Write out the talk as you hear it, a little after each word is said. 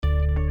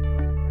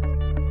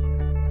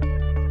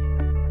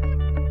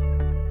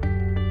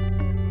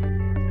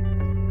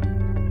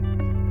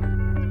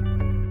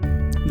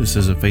This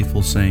is a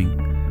faithful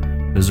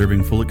saying,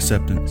 deserving full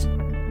acceptance,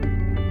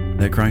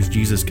 that Christ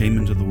Jesus came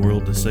into the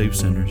world to save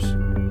sinners,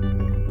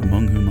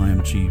 among whom I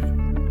am chief.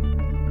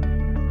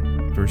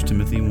 1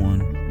 Timothy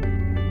 1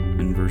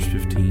 and verse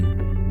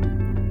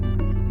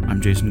 15.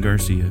 I'm Jason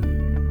Garcia,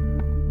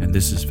 and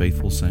this is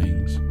Faithful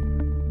Sayings.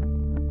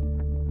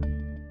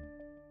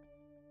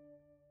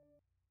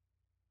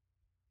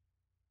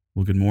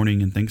 Well, good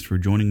morning, and thanks for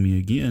joining me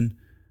again.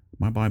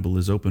 My Bible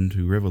is open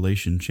to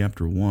Revelation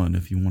chapter 1.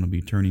 If you want to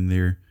be turning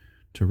there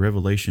to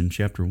Revelation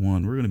chapter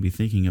 1, we're going to be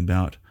thinking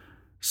about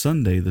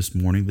Sunday this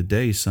morning, the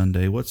day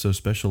Sunday. What's so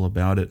special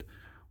about it?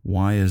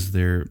 Why is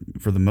there,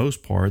 for the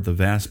most part, the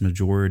vast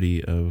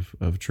majority of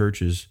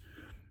churches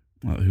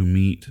who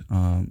meet,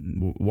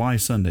 why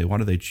Sunday? Why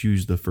do they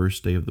choose the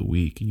first day of the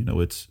week? You know,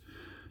 it's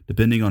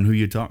depending on who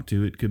you talk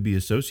to, it could be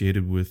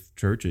associated with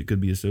church. It could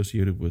be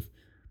associated with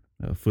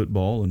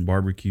football and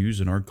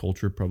barbecues in our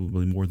culture,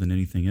 probably more than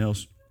anything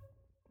else.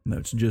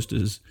 That's just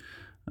as,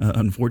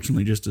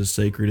 unfortunately, just as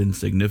sacred and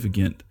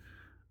significant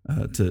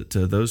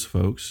to those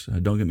folks.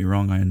 Don't get me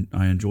wrong,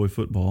 I enjoy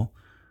football,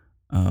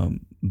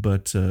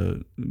 but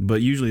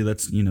usually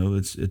that's, you know,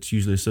 it's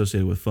usually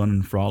associated with fun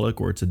and frolic,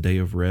 or it's a day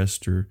of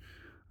rest, or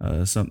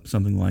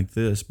something like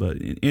this. But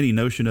any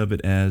notion of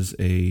it as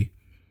a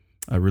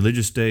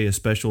religious day, a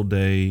special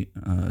day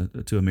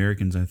to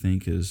Americans, I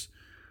think is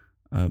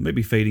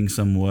maybe fading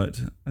somewhat.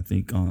 I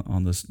think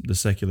on the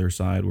secular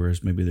side,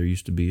 whereas maybe there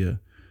used to be a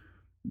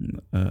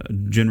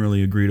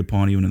generally agreed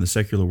upon, even in the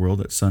secular world,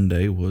 that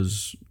Sunday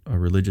was a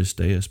religious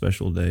day, a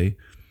special day,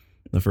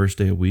 the first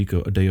day of the week,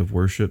 a day of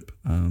worship.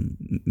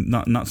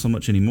 Not so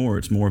much anymore.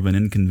 It's more of an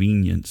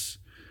inconvenience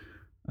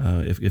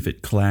if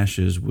it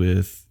clashes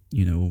with,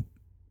 you know,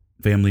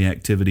 family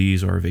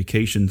activities or a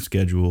vacation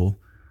schedule.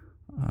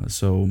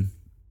 So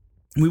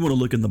we want to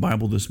look in the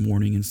Bible this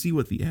morning and see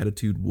what the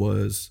attitude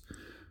was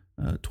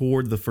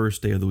toward the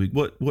first day of the week.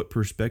 What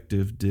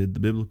perspective did the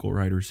biblical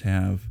writers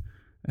have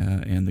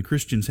and the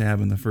Christians have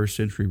in the first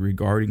century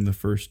regarding the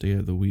first day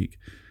of the week?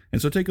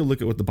 And so take a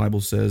look at what the Bible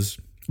says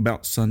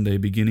about Sunday,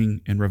 beginning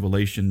in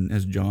Revelation,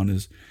 as John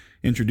is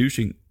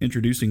introducing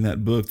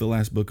that book, the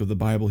last book of the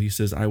Bible. He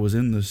says, I was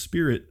in the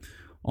Spirit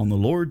on the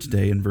Lord's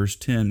day. In verse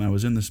 10, I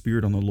was in the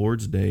Spirit on the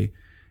Lord's day,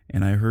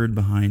 and I heard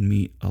behind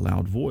me a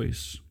loud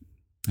voice.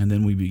 And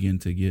then we begin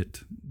to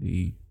get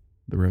the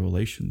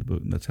Revelation, the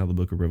book. That's how the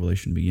book of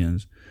Revelation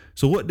begins.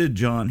 So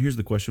here's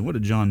the question, what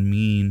did John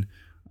mean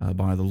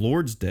by the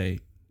Lord's day?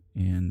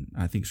 And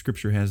I think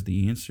Scripture has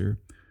the answer.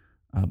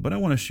 But I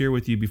want to share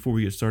with you, before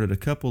we get started, a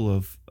couple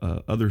of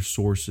other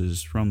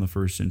sources from the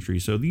first century.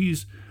 So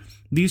these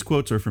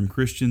quotes are from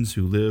Christians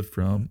who lived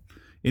from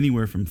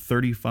anywhere from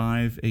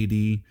 35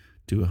 AD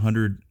to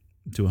 100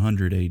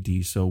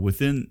 AD. So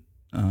within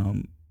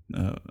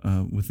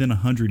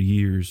 100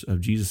 years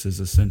of Jesus'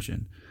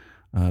 ascension,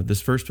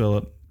 this first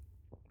fellow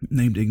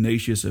named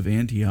Ignatius of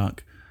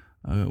Antioch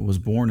was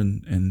born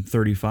in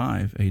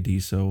 35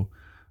 AD. So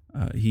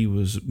he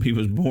was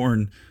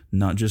born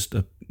not just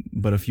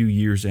but a few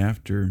years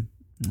after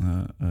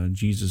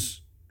Jesus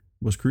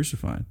was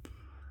crucified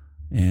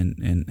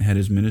and had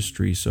his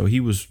ministry. So he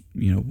was,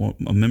 you know,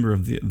 a member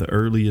of the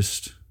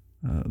earliest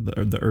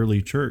the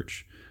early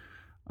church.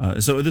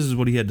 So this is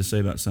what he had to say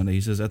about Sunday.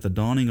 He says, at the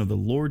dawning of the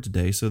Lord's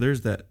day. So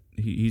there's that,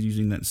 he's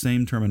using that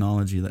same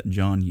terminology that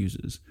John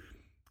uses.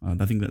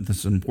 I think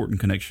that's an important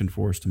connection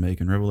for us to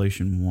make. In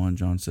Revelation 1,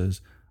 John says,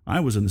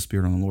 I was in the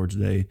Spirit on the Lord's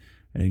day.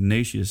 And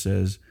Ignatius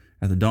says,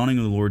 at the dawning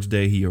of the Lord's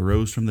day, he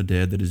arose from the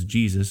dead, that is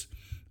Jesus,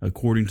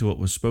 according to what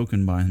was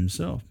spoken by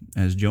himself.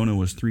 As Jonah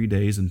was 3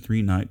 days and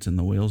 3 nights in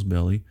the whale's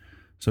belly,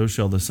 so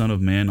shall the Son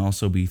of Man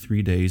also be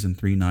 3 days and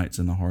 3 nights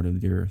in the heart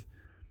of the earth.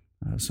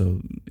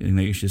 So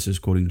Ignatius is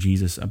quoting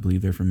Jesus, I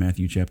believe, there from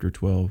Matthew chapter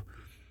 12.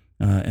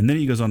 And then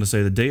he goes on to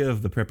say, the day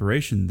of the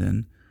preparation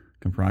then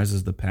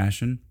comprises the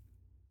passion,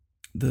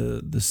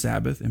 the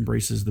Sabbath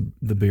embraces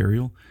the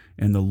burial,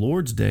 and the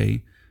Lord's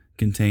day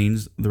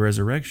contains the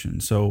resurrection.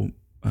 So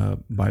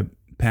by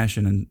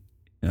passion,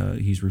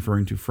 and he's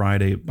referring to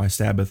Friday. By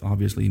Sabbath,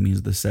 obviously, he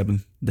means the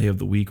seventh day of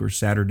the week, or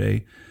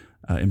Saturday,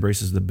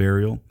 embraces the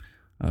burial,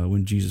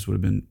 when Jesus would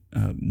have been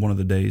one of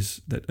the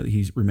days that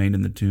he remained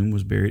in the tomb,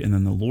 was buried. And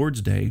then the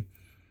Lord's day,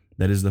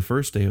 that is the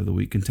first day of the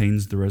week,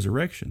 contains the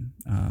resurrection.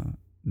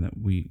 That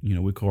we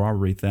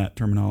corroborate that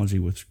terminology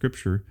with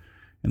Scripture.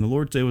 And the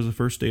Lord's day was the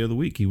first day of the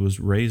week. He was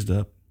raised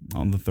up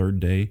on the third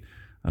day,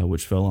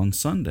 which fell on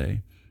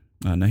Sunday.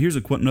 Now here's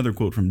another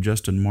quote from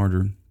Justin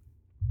Martyr,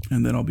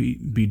 and then I'll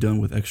be done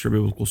with extra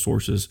biblical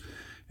sources,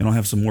 and I'll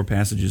have some more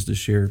passages to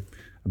share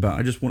about.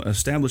 I just want to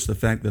establish the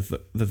fact that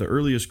the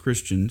earliest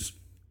Christians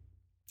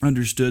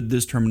understood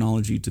this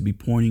terminology to be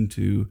pointing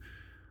to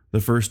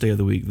the first day of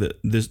the week,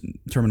 this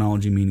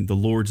terminology meaning the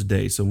Lord's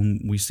day. So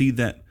when we see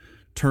that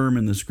term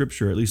in the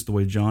Scripture, at least the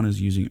way John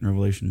is using it in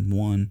Revelation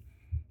 1,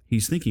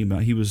 he's thinking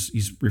about,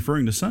 he's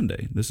referring to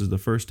Sunday. This is the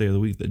first day of the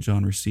week that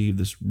John received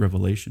this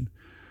revelation.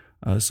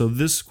 So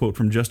this quote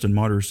from Justin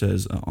Martyr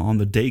says, on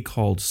the day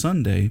called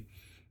Sunday,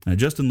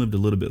 Justin lived a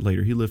little bit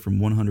later. He lived from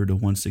 100 to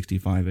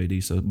 165 AD,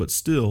 but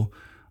still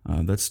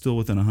That's still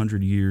within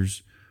 100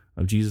 years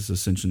of Jesus'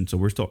 ascension. So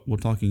we're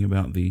talking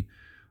about an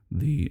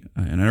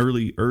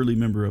early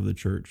member of the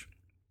church.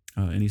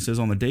 And he says,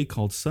 on the day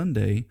called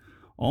Sunday,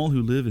 all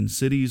who live in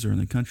cities or in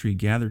the country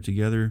gather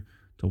together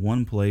to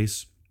one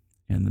place,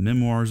 and the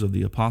memoirs of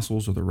the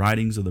apostles or the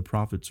writings of the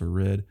prophets are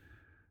read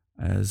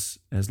as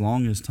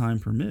long as time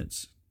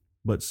permits.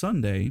 But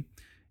Sunday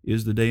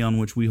is the day on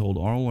which we hold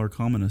all our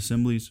common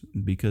assemblies,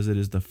 because it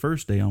is the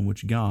first day on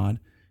which God,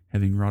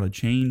 having wrought a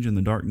change in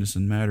the darkness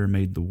and matter,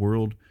 made the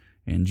world,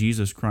 and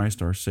Jesus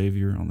Christ, our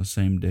Savior, on the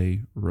same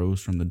day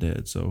rose from the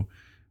dead. So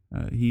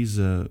he's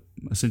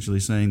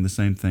essentially saying the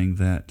same thing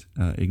that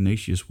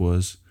Ignatius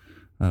was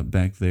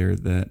back there,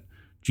 that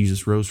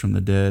Jesus rose from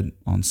the dead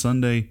on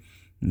Sunday.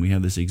 And we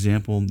have this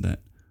example that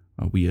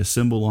we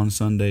assemble on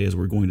Sunday, as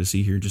we're going to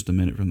see here in just a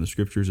minute from the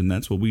scriptures, and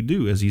that's what we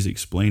do as he's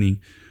explaining.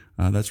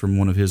 That's from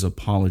one of his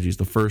apologies,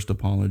 the first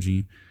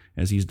apology,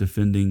 as he's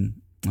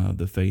defending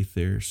the faith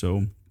there.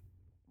 So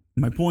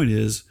my point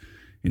is,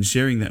 in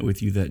sharing that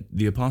with you, that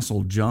the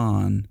Apostle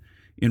John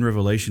in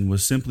Revelation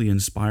was simply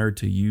inspired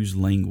to use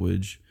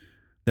language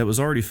that was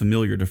already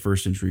familiar to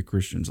first century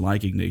Christians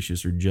like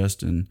Ignatius or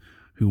Justin,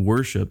 who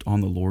worshiped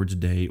on the Lord's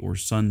Day or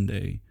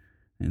Sunday.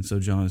 And so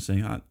John is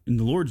saying, in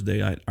the Lord's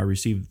Day, I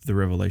received the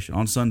revelation.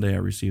 On Sunday, I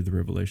received the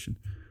revelation.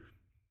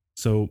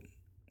 So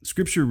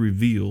Scripture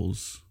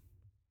reveals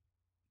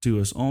to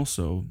us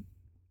also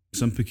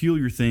some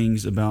peculiar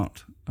things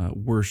about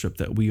worship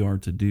that we are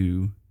to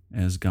do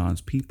as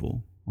God's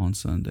people on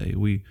Sunday.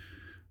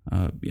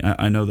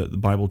 I know that the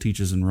Bible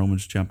teaches in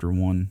Romans chapter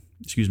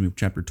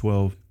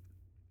 12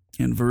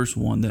 and verse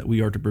 1 that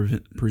we are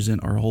to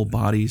present our whole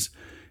bodies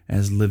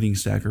as living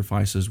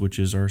sacrifices, which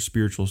is our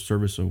spiritual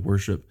service of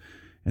worship,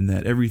 and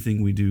that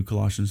everything we do,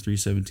 Colossians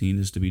 3:17,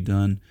 is to be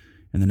done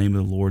in the name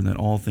of the Lord, and that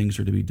all things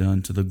are to be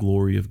done to the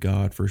glory of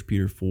God, 1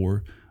 Peter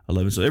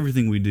 4:11. So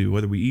everything we do,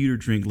 whether we eat or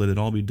drink, let it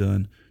all be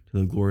done to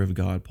the glory of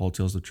God, Paul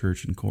tells the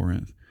church in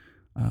Corinth.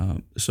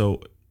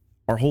 So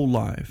our whole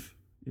life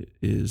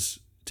is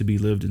to be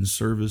lived in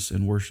service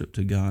and worship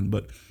to God.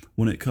 But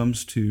when it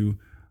comes to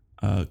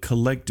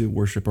collective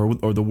worship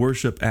or the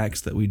worship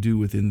acts that we do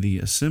within the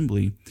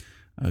assembly,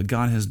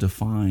 God has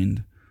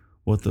defined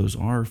what those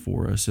are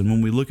for us. And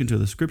when we look into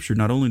the scripture,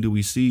 not only do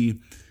we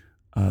see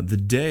the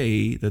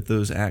day that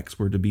those acts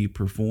were to be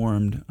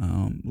performed,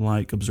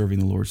 like observing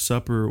the Lord's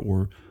Supper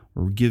or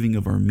giving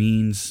of our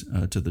means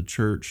to the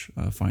church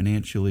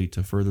financially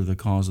to further the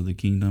cause of the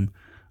kingdom,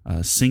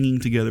 singing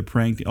together,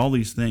 praying, all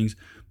these things.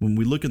 When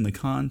we look in the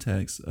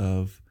context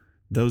of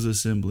those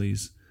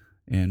assemblies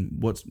and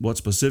what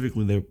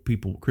specifically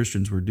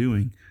Christians were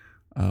doing,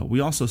 we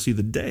also see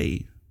the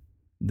day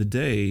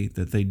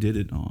that they did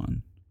it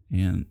on.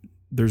 And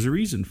there's a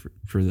reason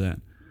for that.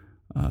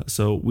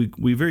 So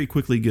we very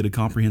quickly get a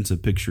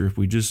comprehensive picture if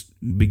we just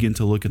begin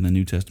to look in the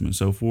New Testament.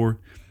 So for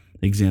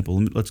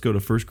example, let's go to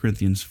 1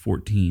 Corinthians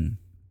 14.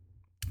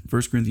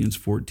 1 Corinthians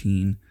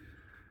 14,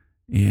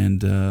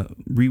 and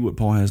read what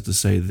Paul has to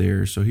say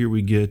there. So here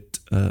we get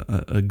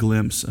a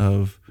glimpse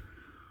of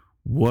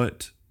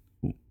what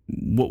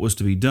was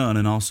to be done,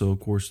 and also, of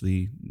course,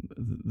 the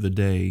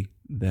day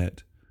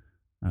that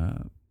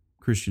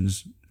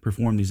Christians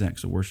perform these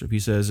acts of worship. He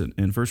says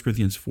in 1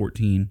 Corinthians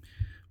 14,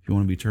 if you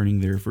want to be turning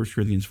there, 1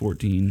 Corinthians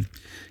 14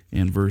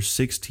 and verse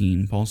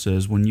 16, Paul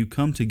says, when you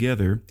come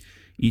together,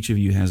 each of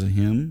you has a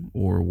hymn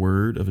or a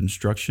word of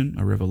instruction,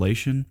 a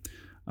revelation,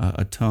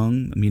 a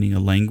tongue, meaning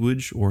a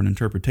language or an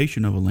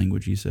interpretation of a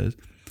language, he says,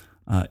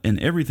 and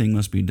everything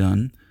must be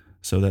done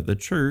so that the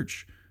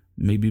church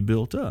may be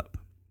built up.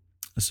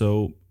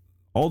 So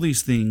all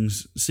these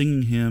things,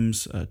 singing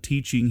hymns,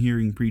 teaching,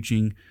 hearing,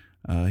 preaching,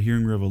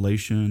 hearing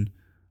revelation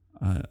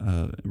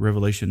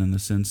in the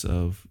sense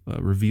of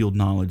revealed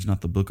knowledge,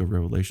 not the book of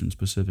Revelation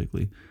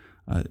specifically.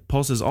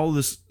 Paul says all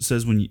this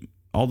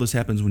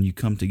happens when you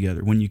come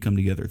together. When you come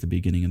together at the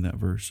beginning of that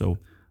verse. So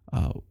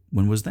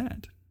when was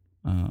that?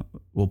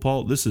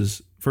 Paul, this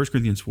is 1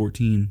 Corinthians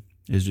 14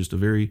 is just a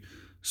very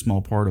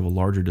small part of a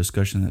larger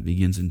discussion that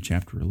begins in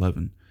chapter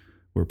 11,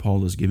 where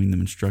Paul is giving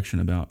them instruction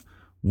about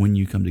when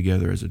you come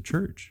together as a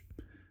church.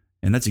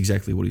 And that's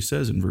exactly what he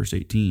says in verse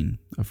 18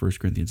 of 1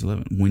 Corinthians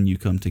 11, when you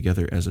come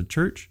together as a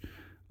church.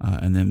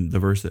 And then the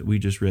verse that we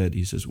just read,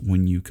 he says,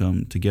 when you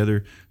come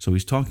together. So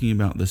he's talking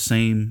about the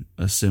same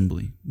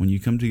assembly. When you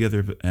come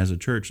together as a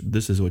church,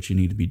 this is what you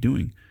need to be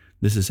doing.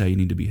 This is how you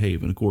need to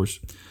behave. And of course,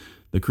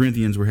 the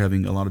Corinthians were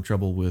having a lot of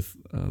trouble with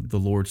the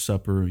Lord's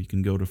Supper. You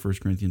can go to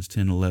 1 Corinthians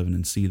 10:11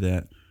 and see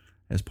that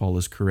as Paul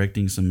is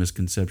correcting some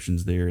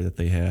misconceptions there that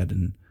they had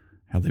and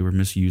how they were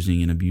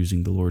misusing and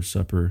abusing the Lord's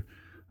Supper,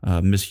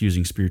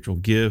 misusing spiritual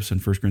gifts in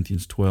 1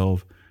 Corinthians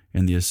 12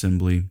 and the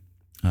assembly,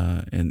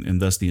 and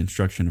thus the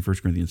instruction in 1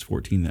 Corinthians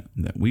 14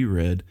 that we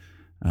read.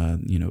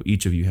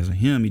 Each of you has a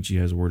hymn, each of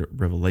you has a word of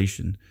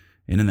revelation.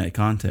 And in that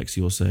context,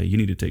 he will say, you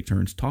need to take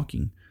turns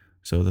talking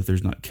so that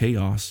there's not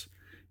chaos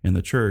in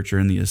the church or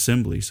in the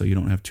assembly, so you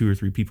don't have 2 or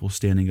 3 people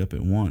standing up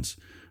at once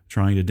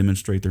trying to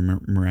demonstrate their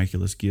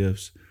miraculous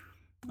gifts,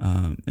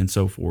 and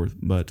so forth.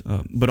 But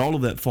all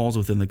of that falls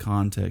within the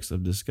context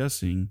of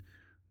discussing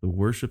the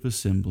worship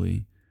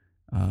assembly,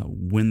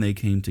 when they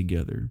came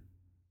together.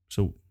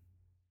 So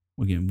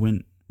again,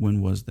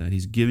 when was that?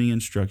 He's giving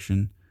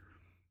instruction.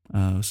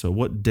 So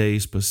what day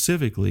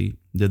specifically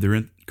did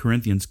the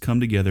Corinthians come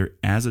together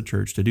as a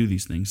church to do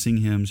these things, sing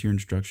hymns, hear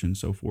instruction,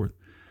 so forth?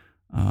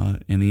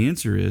 And the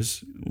answer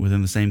is,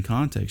 within the same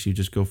context, you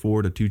just go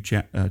forward two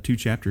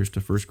chapters to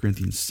 1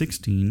 Corinthians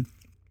 16.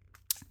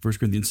 1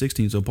 Corinthians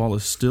 16, so Paul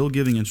is still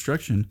giving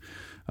instruction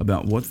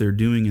about what they're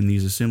doing in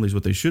these assemblies,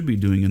 what they should be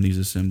doing in these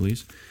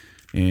assemblies.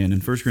 And in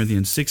 1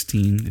 Corinthians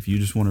 16, if you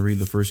just want to read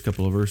the first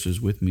couple of verses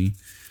with me,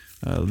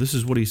 this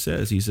is what he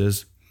says. He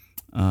says,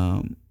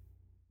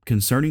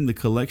 concerning the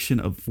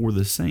collection for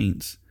the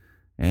saints,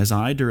 as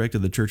I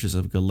directed the churches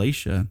of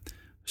Galatia,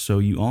 so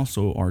you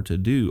also are to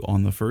do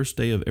on the first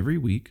day of every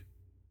week.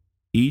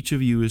 Each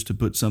of you is to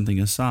put something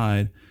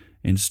aside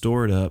and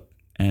store it up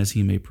as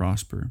he may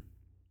prosper,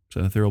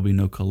 so that there will be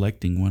no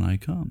collecting when I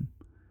come.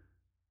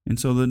 And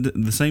so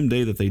the same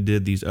day that they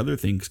did these other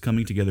things,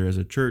 coming together as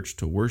a church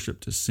to worship,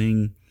 to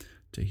sing,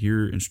 to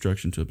hear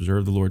instruction, to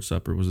observe the Lord's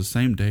Supper, was the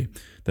same day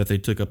that they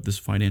took up this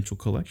financial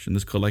collection,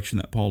 this collection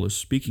that Paul is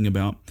speaking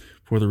about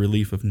for the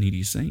relief of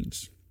needy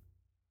saints.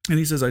 And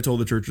he says, I told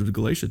the church of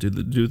Galatia to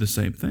do the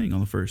same thing on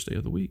the first day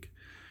of the week.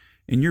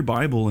 In your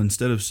Bible,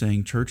 instead of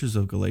saying churches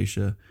of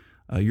Galatia,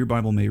 your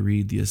Bible may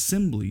read the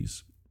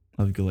assemblies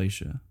of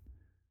Galatia.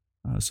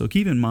 So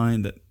keep in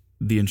mind that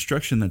the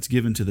instruction that's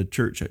given to the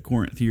church at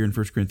Corinth here in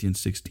 1 Corinthians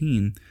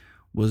 16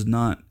 was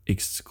not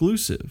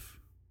exclusive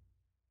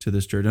to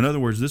this church. In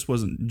other words, this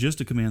wasn't just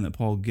a command that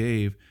Paul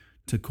gave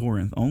to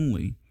Corinth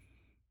only.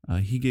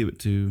 He gave it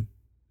to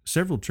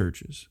several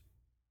churches.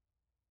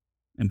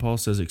 And Paul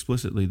says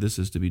explicitly this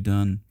is to be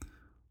done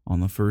on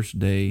the first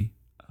day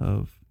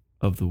of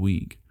the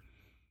week.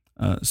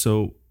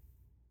 So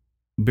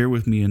bear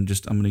with me, and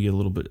I'm going to get a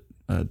little bit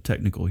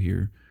technical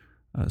here.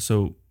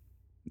 So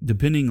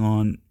depending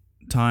on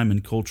time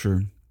and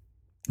culture,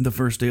 the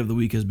first day of the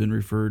week has been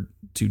referred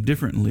to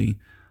differently.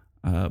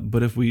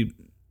 But if we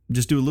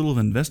just do a little of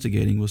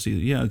investigating, we'll see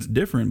that, yeah, it's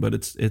different, but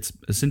it's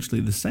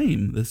essentially the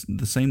same.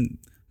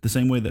 The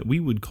same way that we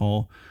would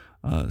call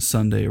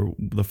Sunday or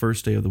the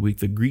first day of the week.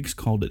 The Greeks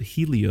called it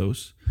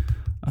Helios,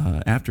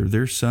 after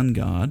their sun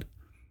god.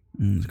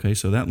 Okay,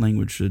 so that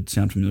language should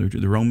sound familiar to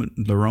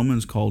the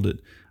Romans called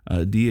it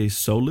Dies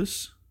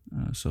Solis.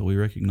 So we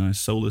recognize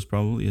solis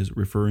probably as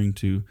referring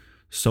to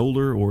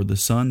solar, or the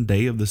sun,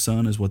 day of the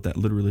sun is what that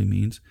literally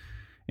means.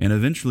 And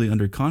eventually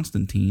under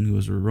Constantine, who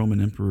was a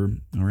Roman emperor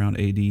around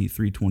AD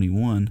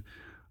 321,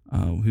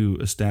 who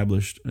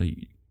established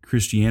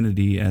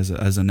Christianity as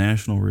a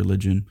national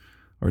religion,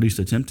 or at least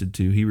attempted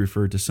to, he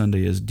referred to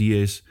Sunday as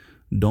Dies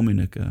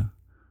Dominica,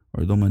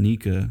 or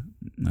Dominica,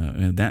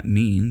 and that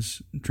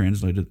means,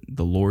 translated,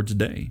 the Lord's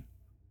Day.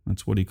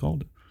 That's what he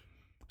called it.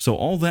 So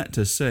all that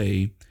to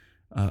say,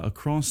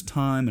 across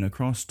time and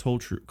across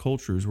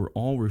cultures, we're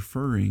all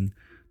referring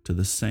to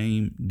the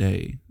same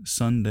day,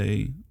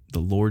 Sunday, the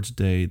Lord's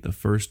Day, the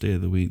first day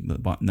of the week.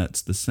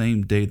 That's the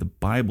same day the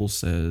Bible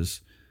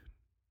says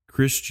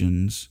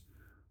Christians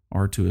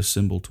are to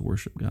assemble to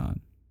worship God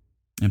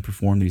and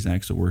perform these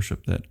acts of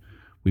worship that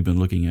we've been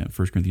looking at,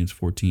 1 Corinthians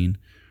 14,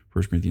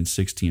 1 Corinthians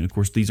 16. Of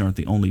course, these aren't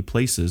the only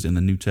places in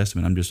the New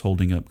Testament. I'm just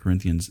holding up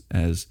Corinthians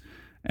as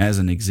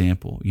an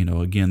example.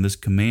 Again, these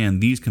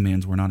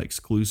commands were not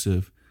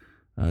exclusive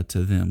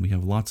to them. We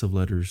have lots of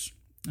letters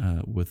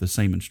with the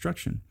same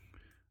instruction.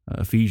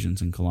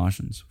 Ephesians and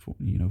Colossians,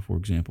 for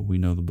example, we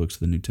know the books of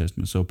the New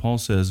Testament. So Paul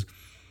says,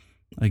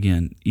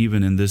 again,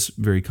 even in this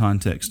very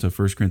context of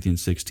 1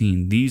 Corinthians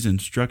 16, these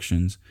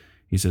instructions,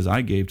 he says,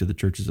 I gave to the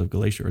churches of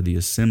Galatia, or the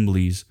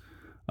assemblies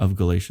of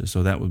Galatia.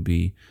 So that would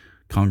be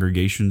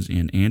congregations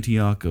in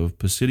Antioch of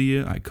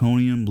Pisidia,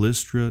 Iconium,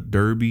 Lystra,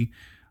 Derbe.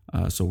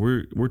 So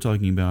we're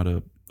talking about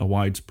a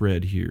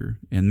widespread here.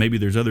 And maybe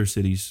there's other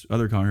cities,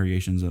 other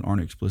congregations that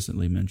aren't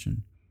explicitly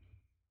mentioned.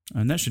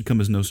 And that should come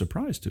as no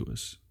surprise to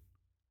us.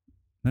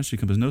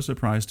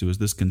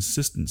 This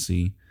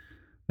consistency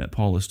that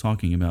Paul is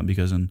talking about,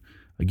 because in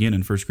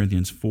 1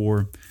 Corinthians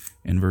 4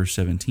 and verse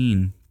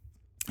 17,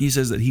 he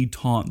says that he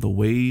taught the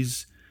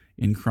ways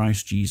in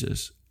Christ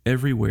Jesus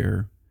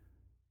everywhere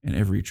in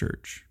every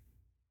church.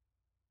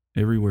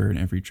 Everywhere in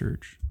every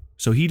church.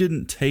 So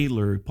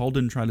Paul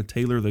didn't try to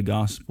tailor the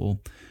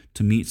gospel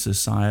to meet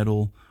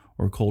societal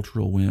or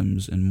cultural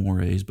whims and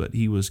mores, but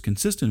he was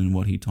consistent in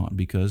what he taught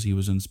because he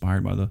was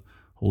inspired by the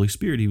Holy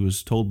Spirit. He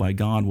was told by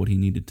God what he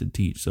needed to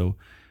teach. So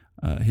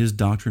his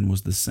doctrine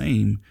was the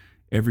same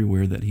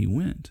everywhere that he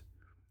went.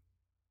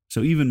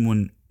 So even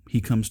when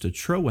he comes to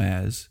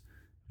Troas,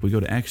 if we go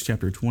to Acts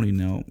chapter 20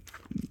 now,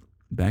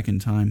 back in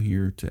time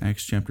here to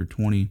Acts chapter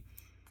 20,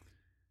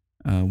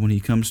 when he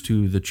comes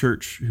to the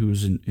church who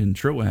was in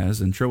Troas,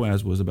 and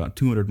Troas was about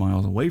 200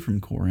 miles away from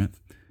Corinth,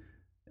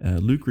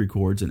 Luke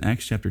records in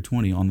Acts chapter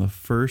 20, on the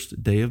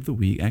first day of the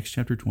week, Acts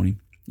chapter 20,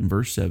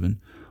 verse 7,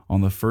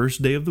 on the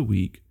first day of the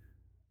week,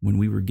 when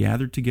we were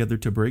gathered together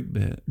to break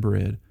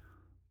bread,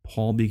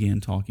 Paul began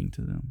talking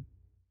to them.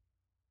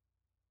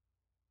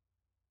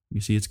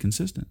 You see, it's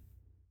consistent.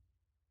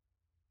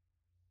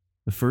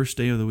 The first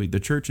day of the week. The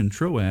church in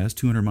Troas,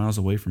 200 miles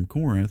away from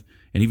Corinth,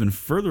 and even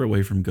further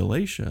away from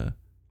Galatia,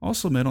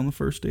 also met on the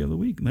first day of the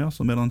week. And they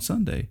also met on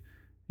Sunday.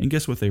 And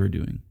guess what they were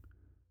doing?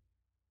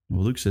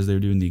 Well, Luke says they were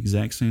doing the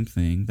exact same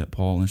thing that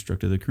Paul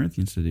instructed the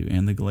Corinthians to do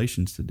and the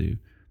Galatians to do.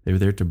 They were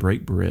there to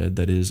break bread,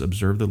 that is,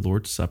 observe the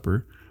Lord's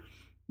Supper.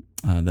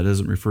 That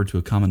doesn't refer to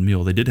a common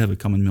meal. They did have a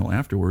common meal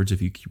afterwards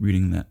if you keep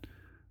reading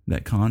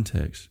that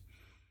context.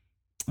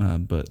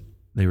 But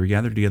they were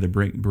gathered together to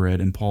break bread,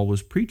 and Paul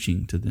was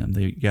preaching to them.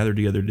 They gathered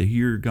together to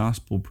hear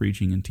gospel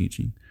preaching and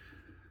teaching.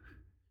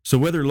 So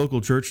whether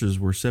local churches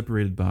were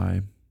separated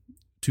by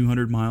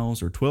 200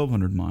 miles or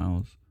 1,200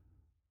 miles,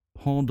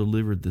 Paul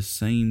delivered the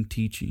same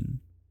teaching.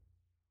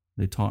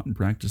 They taught and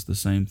practiced the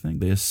same thing.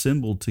 They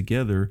assembled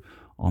together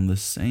on the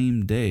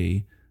same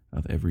day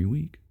of every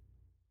week,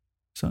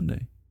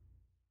 Sunday.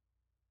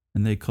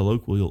 And they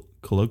commonly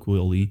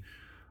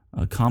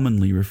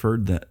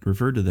referred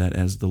to that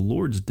as the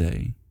Lord's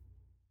Day.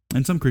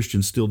 And some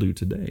Christians still do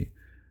today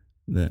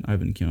that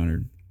I've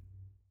encountered.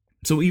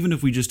 So even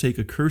if we just take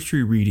a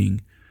cursory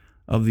reading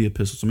of the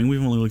epistles,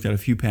 we've only looked at a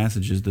few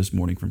passages this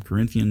morning from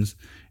Corinthians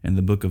and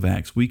the book of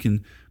Acts, we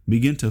can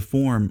begin to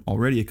form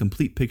already a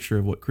complete picture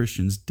of what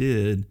Christians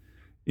did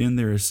in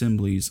their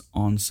assemblies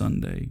on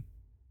Sunday.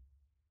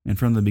 And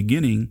from the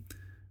beginning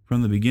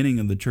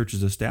of the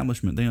church's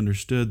establishment, they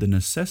understood the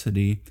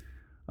necessity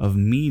of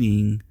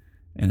meeting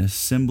and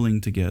assembling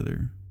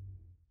together.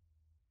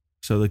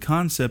 So the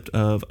concept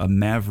of a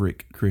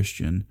maverick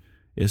Christian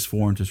is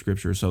foreign to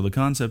Scripture. So the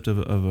concept of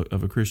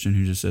a Christian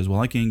who just says, well,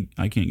 I can't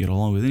get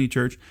along with any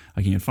church,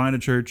 I can't find a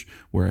church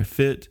where I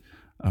fit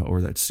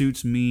or that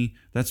suits me,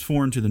 that's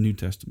foreign to the New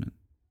Testament.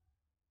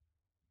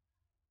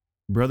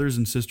 Brothers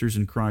and sisters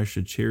in Christ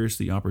should cherish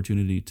the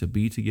opportunity to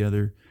be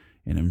together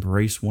and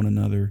embrace one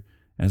another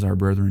as our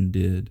brethren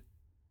did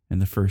in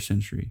the first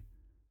century.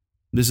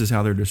 This is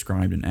how they're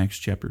described in Acts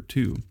chapter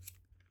 2.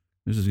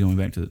 This is going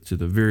back to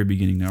the very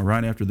beginning. Now,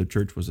 right after the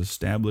church was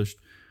established,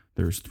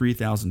 there's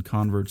 3,000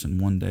 converts in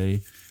one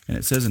day. And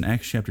it says in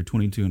Acts chapter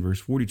 22 and verse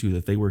 42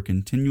 that they were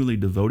continually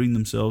devoting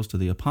themselves to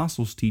the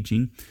apostles'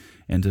 teaching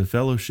and to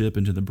fellowship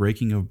and to the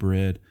breaking of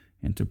bread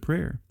and to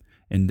prayer.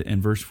 And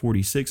in verse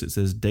 46, it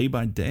says, day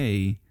by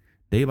day,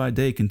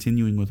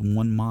 continuing with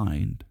one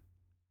mind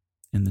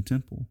in the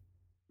temple.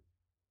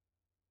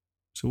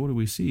 So what do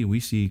we see? We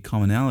see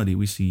commonality,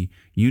 we see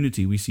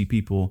unity, we see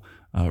people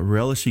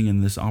relishing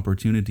in this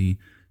opportunity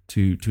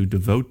to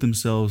devote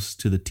themselves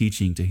to the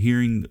teaching, to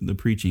hearing the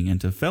preaching,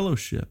 and to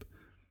fellowship,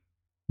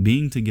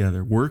 being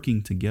together,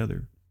 working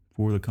together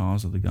for the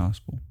cause of the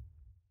gospel.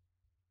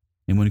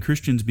 And when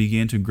Christians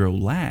began to grow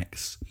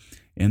lax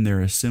in their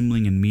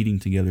assembling and meeting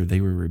together, they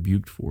were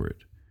rebuked for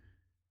it.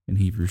 In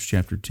Hebrews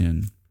chapter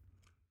 10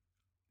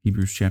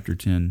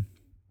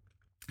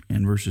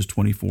 and verses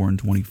 24 and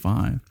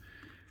 25.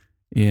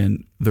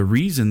 And the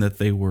reason that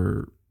they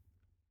were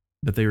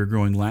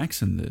growing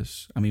lax in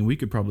this, we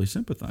could probably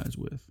sympathize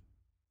with,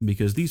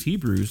 because these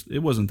Hebrews, it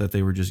wasn't that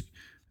they were just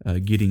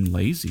getting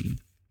lazy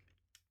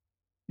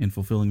in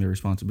fulfilling their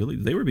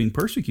responsibilities. They were being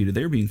persecuted.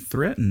 They were being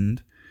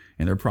threatened,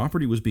 and their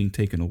property was being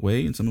taken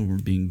away, and some of them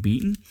were being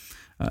beaten.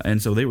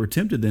 And so they were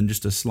tempted then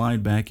just to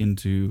slide back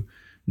into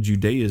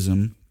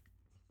Judaism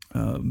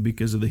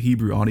because of the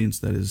Hebrew audience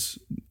that is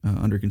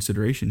under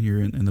consideration here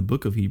in the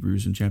book of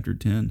Hebrews in chapter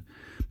 10.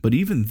 But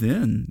even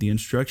then, the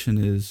instruction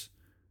is,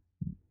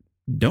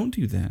 don't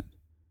do that.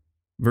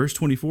 Verse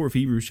 24 of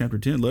Hebrews chapter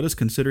 10, let us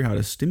consider how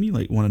to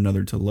stimulate one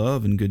another to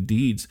love and good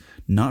deeds,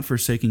 not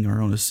forsaking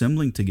our own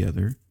assembling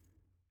together,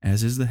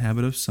 as is the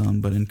habit of some,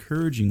 but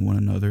encouraging one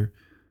another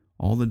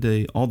all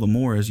the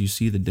more as you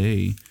see the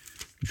day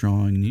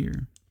drawing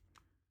near.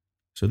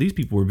 So these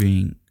people were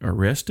being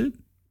arrested,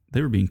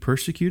 they were being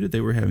persecuted, they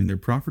were having their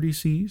property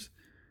seized,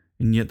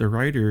 and yet the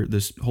writer,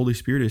 this Holy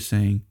Spirit, is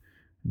saying,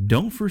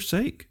 don't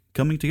forsake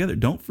coming together.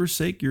 Don't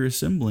forsake your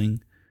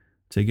assembling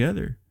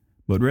together,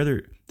 but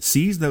rather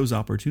seize those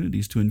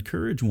opportunities to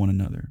encourage one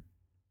another.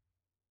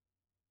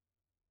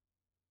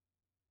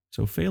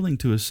 So failing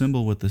to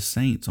assemble with the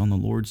saints on the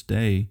Lord's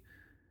day,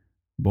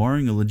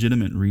 barring a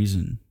legitimate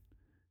reason,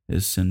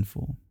 is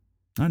sinful.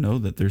 I know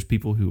that there's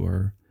people who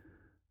are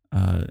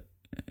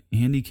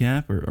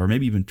handicapped or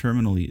maybe even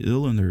terminally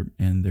ill, and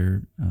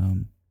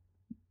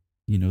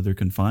they're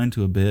confined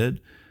to a bed,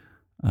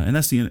 and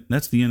that's the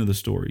end of the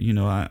story.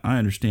 I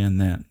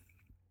understand that,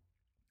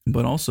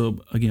 but also,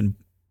 again,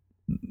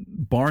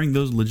 barring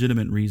those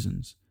legitimate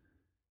reasons,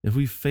 if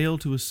we fail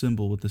to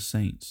assemble with the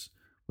saints,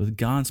 with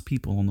God's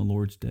people on the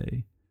Lord's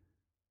day,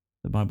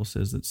 the Bible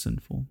says that's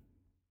sinful.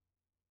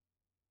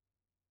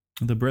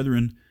 The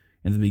brethren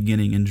in the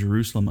beginning in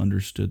Jerusalem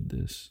understood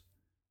this,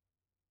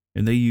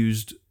 and they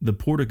used the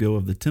portico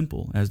of the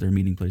temple as their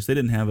meeting place. They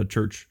didn't have a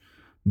church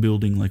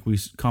building like we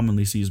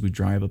commonly see as we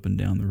drive up and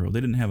down the road.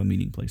 They didn't have a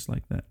meeting place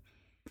like that.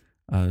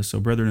 So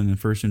brethren in the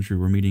first century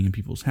were meeting in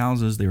people's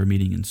houses. They were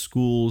meeting in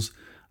schools.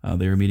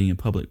 They were meeting in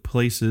public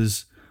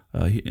places.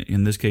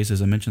 In this case,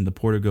 as I mentioned, the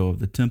portico of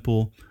the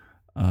temple.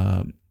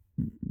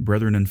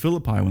 Brethren in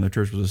Philippi, when the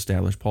church was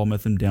established, Paul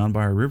met them down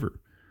by a river.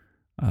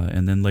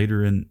 and then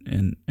later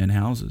in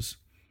houses.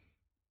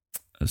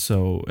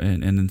 So,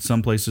 and in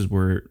some places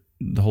where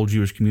the whole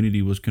Jewish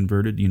community was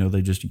converted,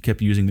 they just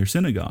kept using their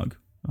synagogue,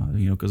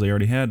 because they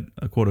already had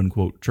a quote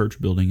unquote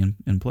church building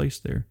in place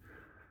there.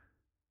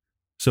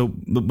 So,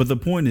 but the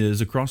point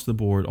is, across the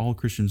board, all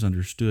Christians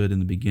understood in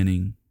the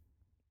beginning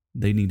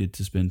they needed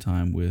to spend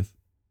time with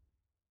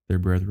their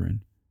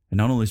brethren. And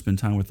not only spend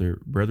time with their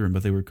brethren,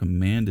 but they were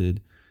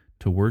commanded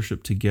to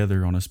worship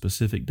together on a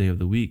specific day of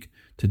the week,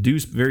 to do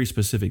very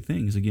specific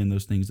things. Again,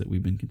 those things that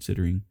we've been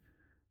considering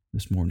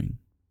this morning.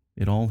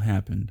 It all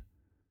happened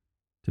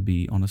to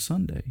be on a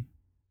Sunday.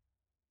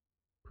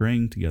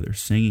 Praying together,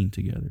 singing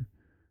together.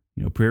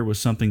 Prayer was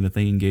something that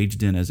they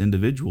engaged in as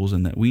individuals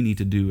and that we need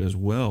to do as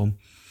well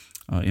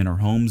in our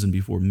homes and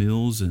before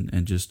meals.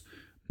 And just,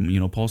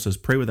 Paul says,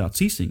 pray without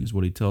ceasing is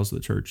what he tells the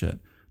church at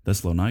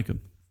Thessalonica.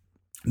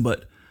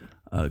 But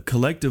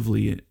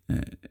collectively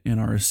in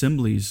our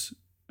assemblies,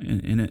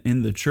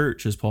 in the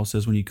church, as Paul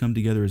says, when you come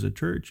together as a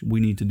church, we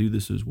need to do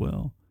this as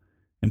well.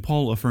 And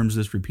Paul affirms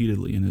this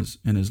repeatedly in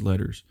his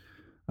letters.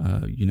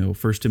 1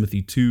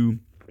 Timothy 2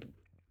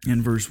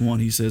 and verse 1,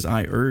 he says,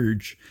 I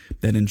urge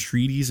that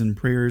entreaties and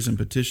prayers and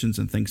petitions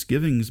and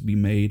thanksgivings be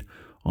made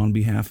on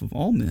behalf of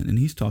all men. And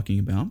he's talking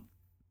about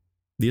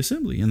the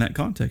assembly in that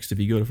context. If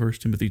you go to 1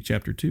 Timothy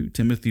chapter 2,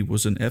 Timothy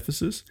was in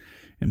Ephesus,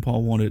 and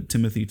Paul wanted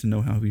Timothy to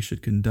know how he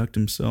should conduct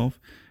himself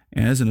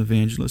as an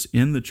evangelist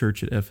in the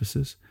church at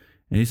Ephesus.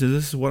 And he says,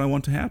 this is what I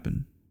want to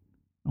happen.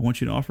 I want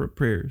you to offer up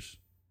prayers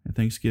and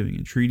thanksgiving,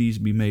 entreaties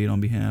be made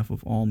on behalf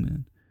of all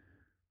men.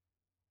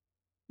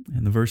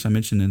 And the verse I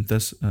mentioned in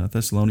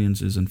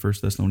Thessalonians is in 1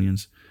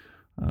 Thessalonians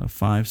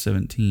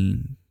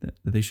 5:17, that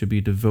they should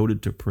be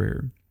devoted to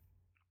prayer,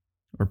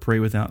 or pray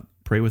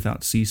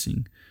without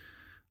ceasing.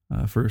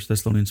 1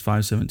 Thessalonians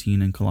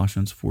 5:17 and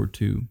Colossians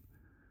 4:2.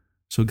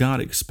 So God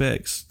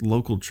expects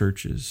local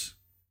churches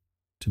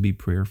to be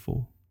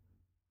prayerful.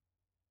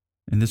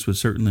 And this would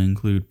certainly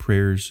include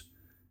prayers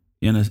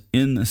in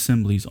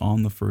assemblies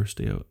on the first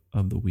day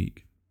of the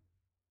week.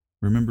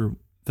 Remember,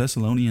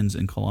 Thessalonians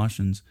and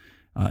Colossians,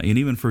 and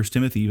even 1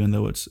 Timothy, even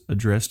though it's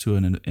addressed to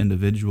an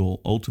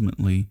individual,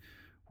 ultimately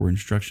were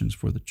instructions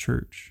for the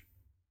church.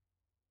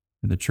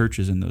 And the church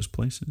is in those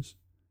places.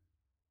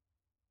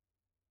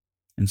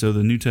 And so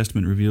the New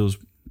Testament reveals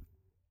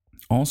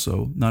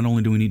also, not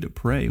only do we need to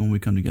pray when we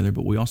come together,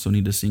 but we also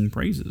need to sing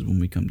praises when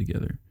we come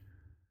together.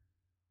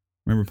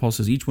 Remember, Paul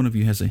says each one of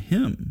you has a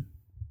hymn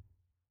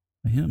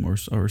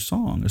or a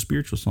song, a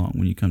spiritual song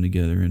when you come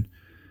together. And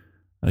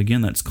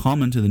again, that's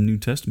common to the New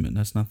Testament.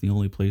 That's not the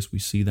only place we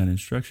see that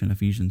instruction.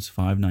 Ephesians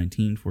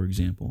 5:19, for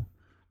example.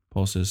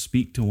 Paul says,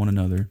 speak to one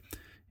another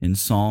in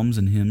psalms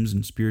and hymns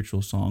and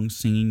spiritual songs,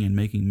 singing and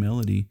making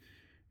melody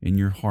in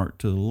your heart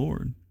to the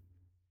Lord.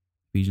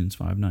 Ephesians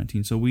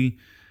 5:19. So we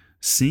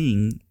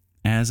sing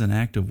as an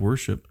act of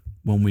worship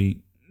when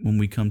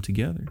we come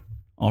together,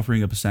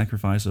 offering up a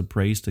sacrifice of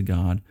praise to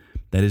God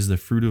that is the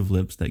fruit of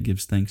lips that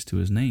gives thanks to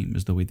his name,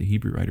 is the way the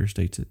Hebrew writer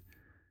states it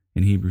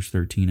in Hebrews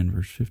 13 and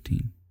verse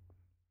 15.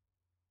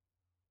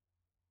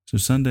 So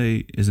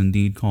Sunday is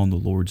indeed called the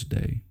Lord's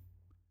Day.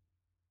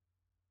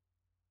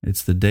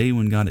 It's the day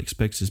when God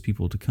expects his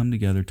people to come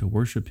together to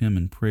worship him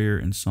in prayer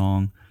and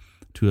song,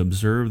 to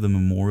observe the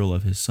memorial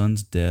of his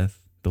son's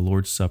death, the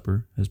Lord's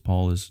Supper, as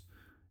Paul is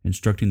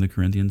instructing the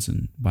Corinthians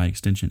and by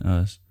extension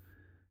us,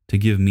 to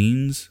give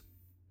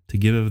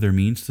of their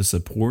means to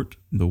support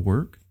the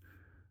work,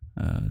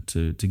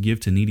 to give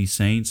to needy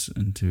saints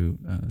and to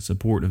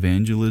support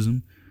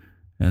evangelism,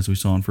 as we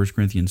saw in 1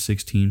 Corinthians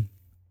 16.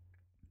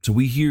 So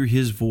we hear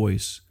his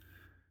voice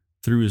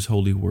through his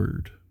holy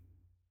word.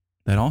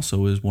 That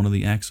also is one of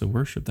the acts of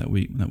worship that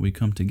we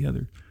come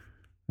together.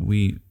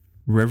 We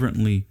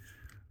reverently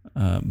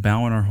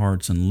bow in our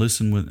hearts and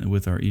listen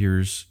with our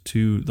ears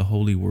to the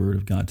holy word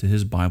of God, to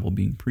his Bible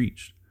being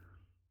preached.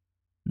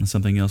 And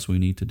something else we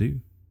need to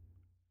do.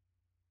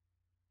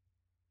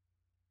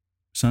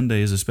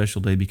 Sunday is a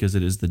special day because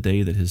it is the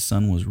day that his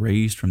son was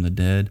raised from the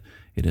dead.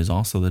 It is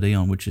also the day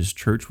on which his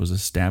church was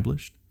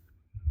established.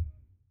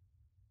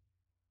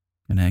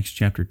 In Acts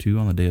chapter 2,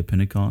 on the day of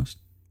Pentecost,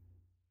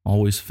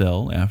 always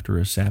fell after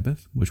a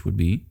Sabbath, which would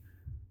be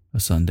a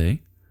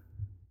Sunday.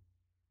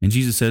 And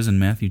Jesus says in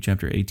Matthew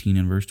chapter 18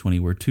 and verse 20,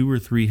 where 2 or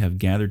 3 have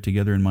gathered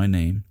together in my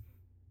name,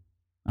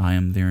 I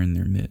am there in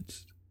their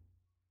midst.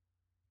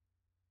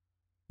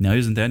 Now,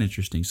 isn't that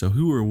interesting? So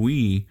who are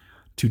we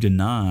to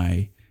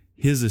deny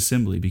his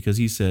assembly? Because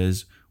he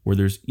says, where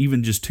there's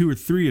even just 2 or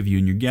 3 of you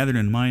and you're gathered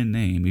in my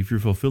name, if you're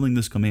fulfilling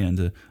this command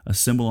to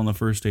assemble on the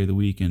first day of the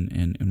week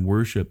and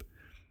worship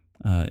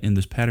in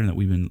this pattern that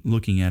we've been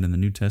looking at in the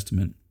New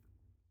Testament,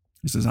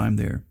 he says, I'm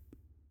there.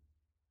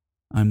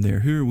 I'm there.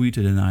 Who are we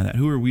to deny that?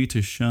 Who are we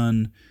to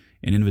shun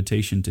an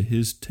invitation to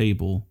his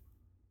table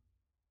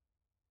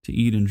to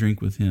eat and drink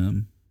with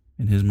him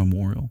in his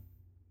memorial?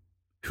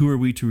 Who are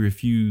we to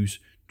refuse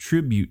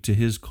tribute to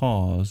his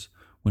cause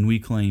when we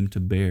claim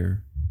to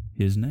bear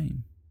his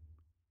name?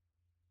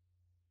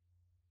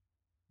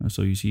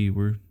 So you see,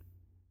 we're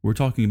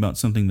talking about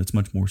something that's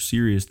much more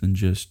serious than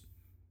just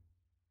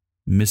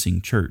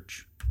missing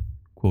church,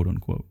 quote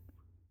unquote.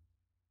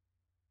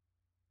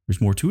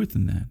 There's more to it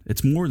than that.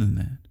 It's more than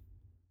that.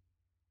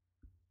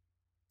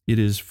 It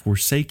is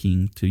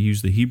forsaking, to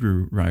use the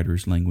Hebrew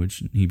writer's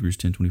language in Hebrews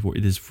 10:24,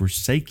 it is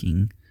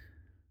forsaking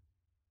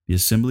the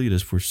assembly, it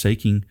is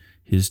forsaking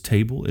his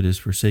table, it is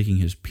forsaking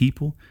his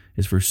people,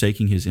 it is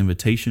forsaking his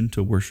invitation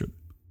to worship.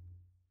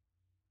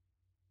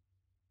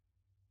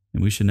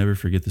 And we should never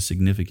forget the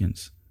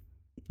significance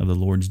of the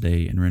Lord's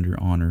Day and render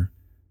honor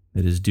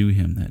that is due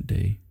him that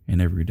day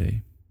and every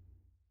day.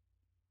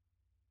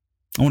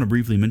 I want to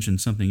briefly mention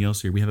something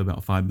else here. We have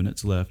about 5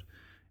 minutes left,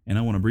 and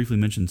I want to briefly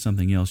mention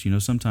something else.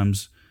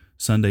 Sometimes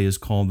Sunday is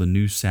called the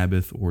new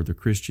Sabbath or the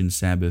Christian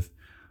Sabbath,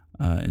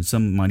 and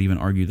some might even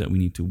argue that we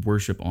need to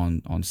worship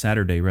on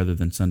Saturday rather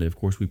than Sunday. Of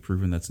course, we've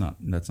proven that's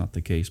not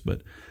the case.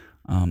 But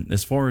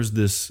as far as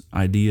this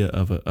idea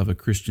of a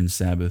Christian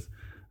Sabbath,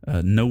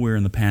 nowhere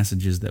in the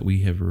passages that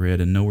we have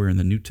read and nowhere in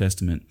the New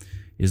Testament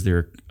is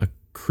there a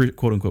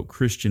quote-unquote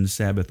Christian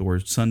Sabbath or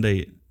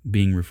Sunday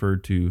being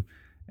referred to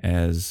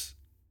as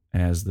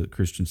the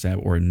Christian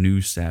Sabbath or a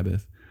new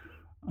Sabbath.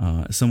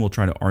 Some will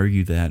try to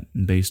argue that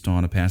based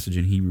on a passage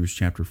in Hebrews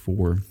chapter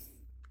 4.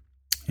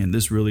 And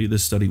this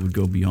study would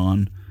go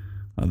beyond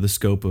the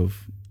scope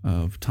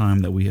of time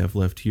that we have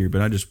left here.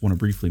 But I just want to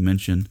briefly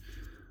mention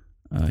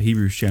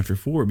Hebrews chapter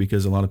 4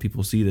 because a lot of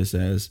people see this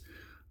as,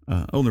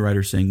 the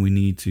writer's saying we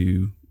need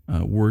to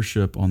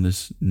worship on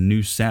this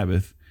new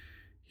Sabbath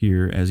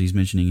here as he's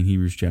mentioning in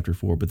Hebrews chapter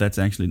 4. But that's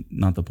actually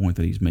not the point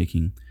that he's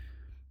making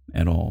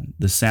at all.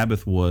 The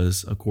Sabbath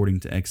was,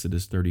 according to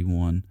Exodus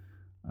 31,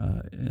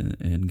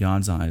 in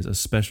God's eyes, a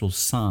special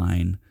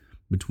sign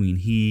between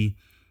he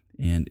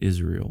and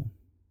Israel.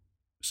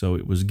 So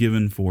it was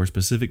given for a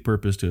specific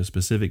purpose to a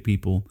specific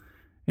people,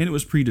 and it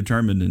was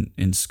predetermined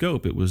in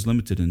scope. It was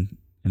limited in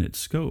its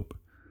scope.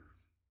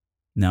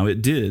 Now,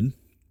 it did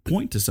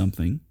point to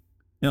something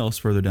else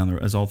further down the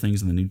road, as all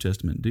things in the New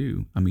Testament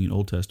do.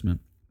 Old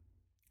Testament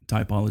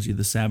typology.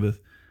 The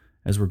Sabbath,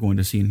 as we're going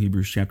to see in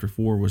Hebrews chapter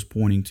 4, was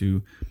pointing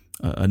to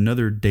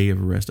another day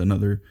of rest,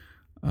 another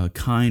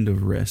kind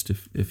of rest,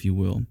 if you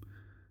will.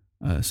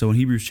 So in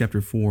Hebrews chapter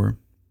 4,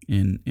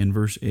 in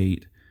verse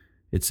 8,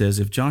 it says,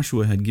 "If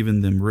Joshua had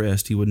given them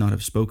rest, he would not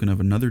have spoken of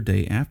another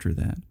day after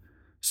that.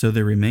 So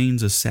there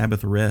remains a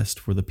Sabbath rest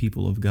for the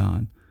people of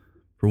God.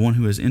 For one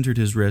who has entered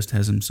his rest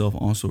has himself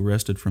also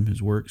rested from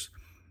his works,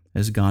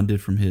 as God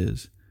did from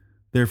his.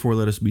 Therefore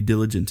let us be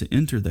diligent to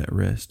enter that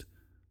rest,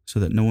 so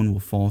that no one will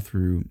fail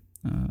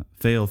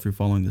through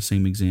following the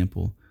same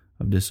example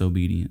of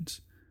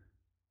disobedience."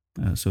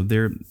 So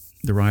there,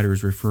 the writer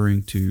is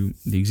referring to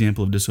the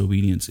example of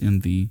disobedience in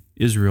the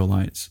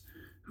Israelites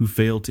who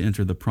failed to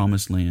enter the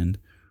promised land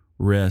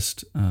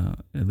rest,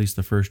 at least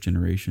the first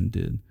generation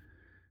did.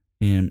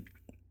 And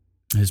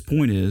his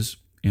point is,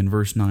 in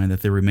verse 9,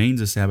 that there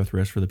remains a Sabbath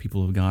rest for the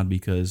people of God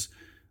because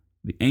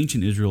the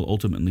ancient Israel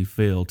ultimately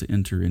failed to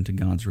enter into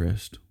God's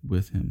rest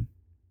with him.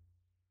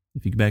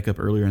 If you back up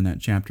earlier in that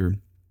chapter,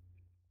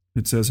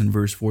 it says in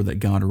verse 4 that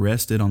God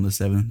rested on the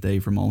seventh day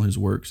from all his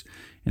works.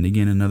 And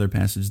again, in another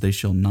passage, they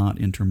shall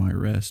not enter my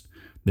rest.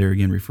 There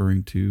again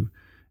referring to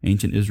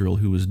ancient Israel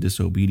who was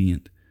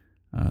disobedient.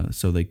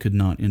 So they could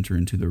not enter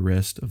into the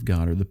rest of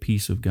God or the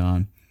peace of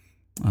God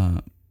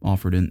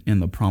offered in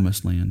the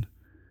promised land.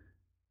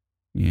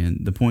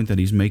 And the point that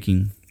he's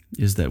making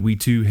is that we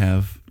too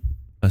have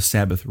a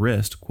Sabbath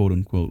rest, quote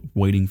unquote,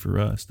 waiting for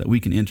us, that we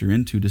can enter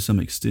into to some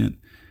extent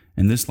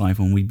in this life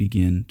when we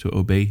begin to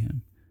obey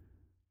him.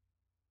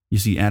 You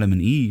see, Adam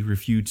and Eve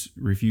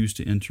refused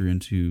to enter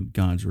into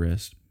God's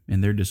rest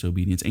in their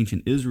disobedience.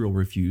 Ancient Israel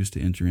refused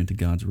to enter into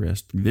God's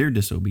rest through their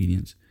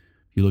disobedience.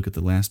 If you look at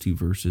the last two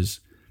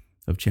verses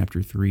of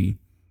chapter 3,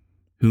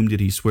 whom did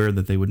he swear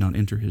that they would not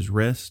enter his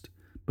rest,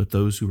 but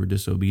those who were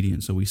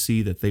disobedient? So we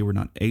see that they were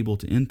not able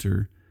to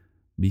enter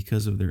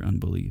because of their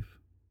unbelief.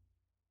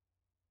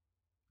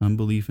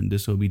 Unbelief and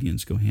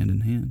disobedience go hand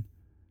in hand.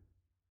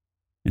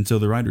 And so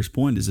the writer's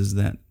point is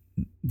that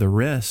the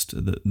rest,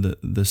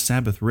 the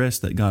Sabbath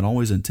rest that God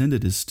always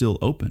intended is still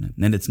open,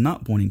 and it's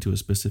not pointing to a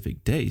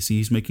specific day. See,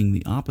 he's making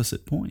the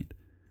opposite point.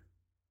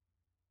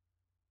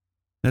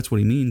 That's what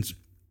he means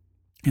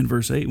in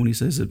verse 8 when he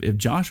says, if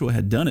Joshua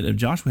had done it, if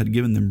Joshua had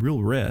given them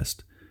real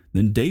rest,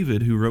 then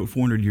David, who wrote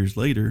 400 years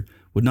later,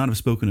 would not have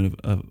spoken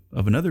of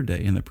another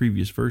day in the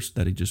previous verse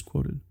that he just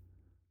quoted.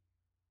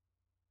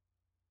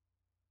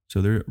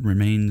 So there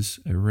remains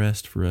a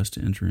rest for us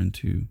to enter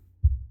into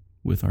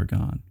with our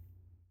God,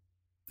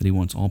 that he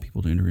wants all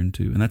people to enter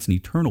into. And that's an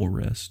eternal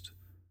rest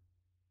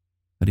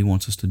that he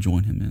wants us to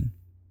join him in,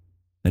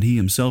 that he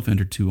himself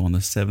entered to on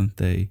the seventh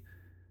day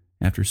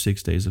after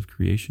 6 days of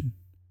creation.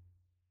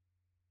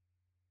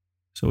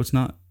 So it's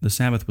not, the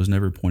Sabbath was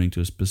never pointing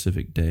to a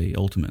specific day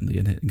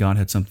ultimately. God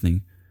had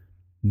something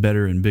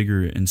better and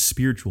bigger and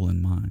spiritual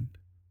in mind.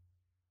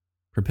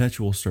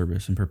 Perpetual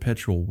service and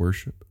perpetual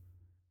worship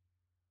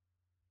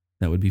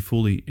that would be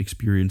fully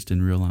experienced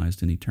and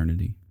realized in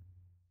eternity.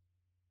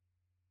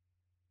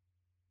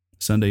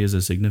 Sunday is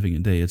a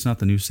significant day. It's not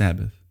the new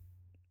Sabbath.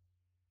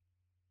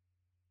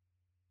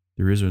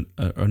 There is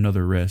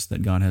another rest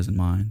that God has in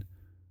mind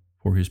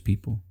for his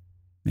people,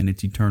 and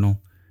it's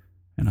eternal.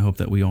 And I hope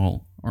that we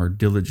all are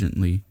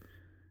diligently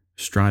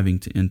striving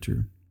to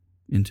enter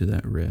into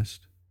that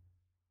rest.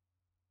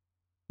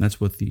 That's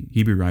what the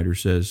Hebrew writer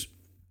says.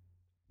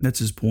 That's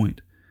his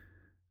point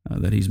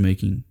that he's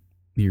making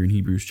here in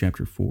Hebrews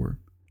chapter 4.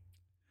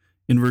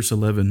 In verse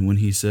 11, when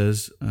he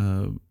says,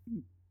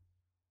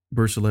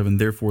 verse 11,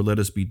 therefore let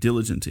us be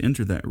diligent to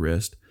enter that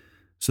rest,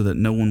 so that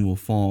no one will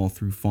fall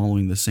through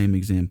following the same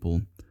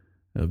example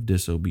of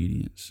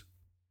disobedience.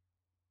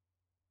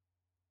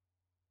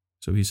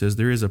 So he says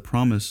there is a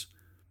promise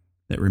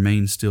that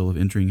remains still of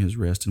entering his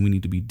rest, and we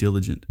need to be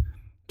diligent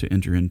to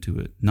enter into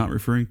it. Not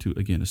referring to,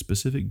 again, a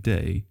specific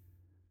day,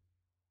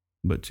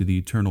 but to the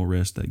eternal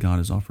rest that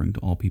God is offering to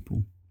all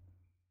people.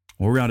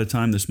 Well, we're out of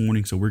time this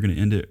morning, so we're going to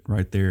end it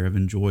right there. I've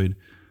enjoyed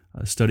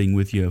studying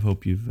with you. I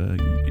hope you've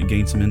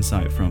gained some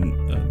insight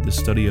from the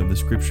study of the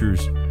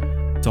Scriptures.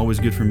 It's always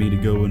good for me to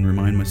go and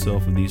remind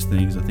myself of these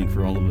things. I think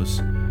for all of us,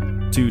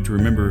 too, to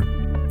remember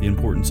the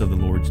importance of the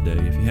Lord's Day.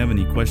 If you have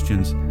any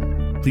questions,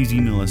 please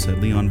email us at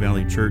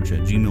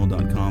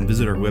leonvalleychurch@gmail.com.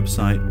 Visit our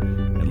website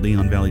at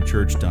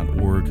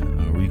leonvalleychurch.org,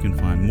 where you can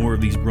find more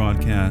of these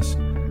broadcasts,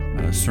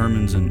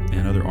 sermons,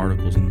 and other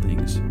articles and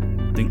things.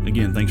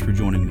 Again, thanks for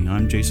joining me.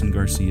 I'm Jason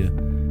Garcia,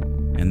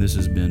 and this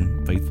has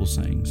been Faithful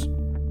Sayings.